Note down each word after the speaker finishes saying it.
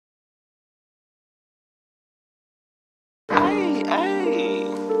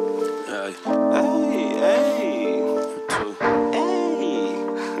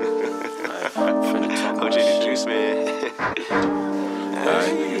This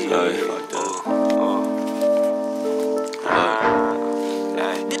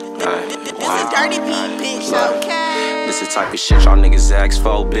the type of shit y'all niggas ask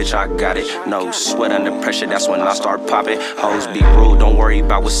for, bitch, I got it. No sweat under pressure, that's when I start popping. Hoes be rude, don't worry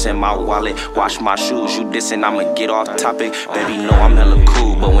about what's in my wallet. Wash my shoes, you dissing, I'ma get off topic. Baby, know I'm hella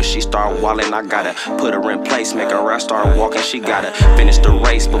cool, but when she start wildin', I gotta put her in place, make her ass start walking. She gotta finish the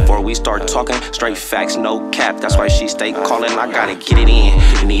race before we start talking. Straight facts, no cap, that's why she stay calling. I gotta get it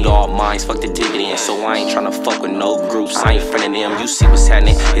in, need all minds, fuck the dividends. So I ain't tryna fuck with no groups, I ain't friendin' them. You see what's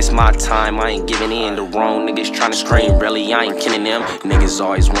happening, it's my time, I ain't giving in. The wrong niggas tryna scream, really, I ain't killing them. Niggas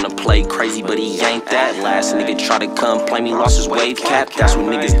always wanna play crazy, but he ain't that. Last nigga try to come play me, lost his wave cap. That's what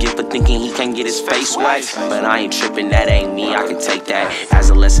niggas get for thinking he can't get his face waxed. But I ain't tripping, that ain't me, I can take that as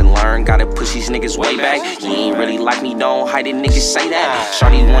a lesson learned. Gotta push these niggas way back. You ain't really like me, don't hide it, niggas say that.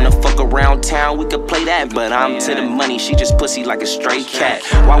 Shawty wanna fuck around town, we could play that. But I'm to the money, she just pussy like a stray cat.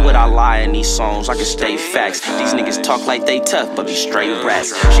 Why would I lie in these songs? I can stay facts. These niggas talk like they tough, but be straight rats.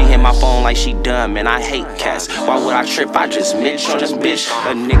 She hit my phone like she dumb, and I hate cats. Why would I trip? I just Mitch on this bitch.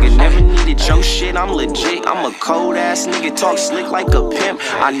 A nigga never needed your shit, I'm legit. I'm a cold ass nigga, talk slick like a pimp.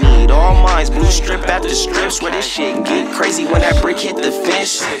 I need all mines, blue strip after strips. Where this shit get crazy when that brick hit the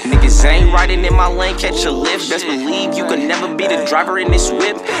fence. Niggas ain't riding in my lane, catch a lift. Best believe you can never be the driver in this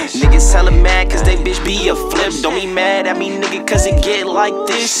whip. Niggas hella mad cause they bitch be a flip. Don't be mad at me nigga cause it get like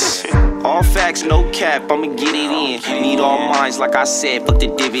this. All facts, no cap, I'ma get it in. Need all minds, like I said, fuck the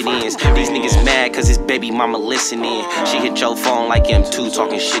dividends. These niggas mad cause his baby mama listening. She hit your phone like M2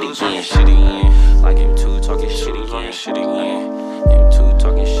 talking shit again. Like M2 talking shit again.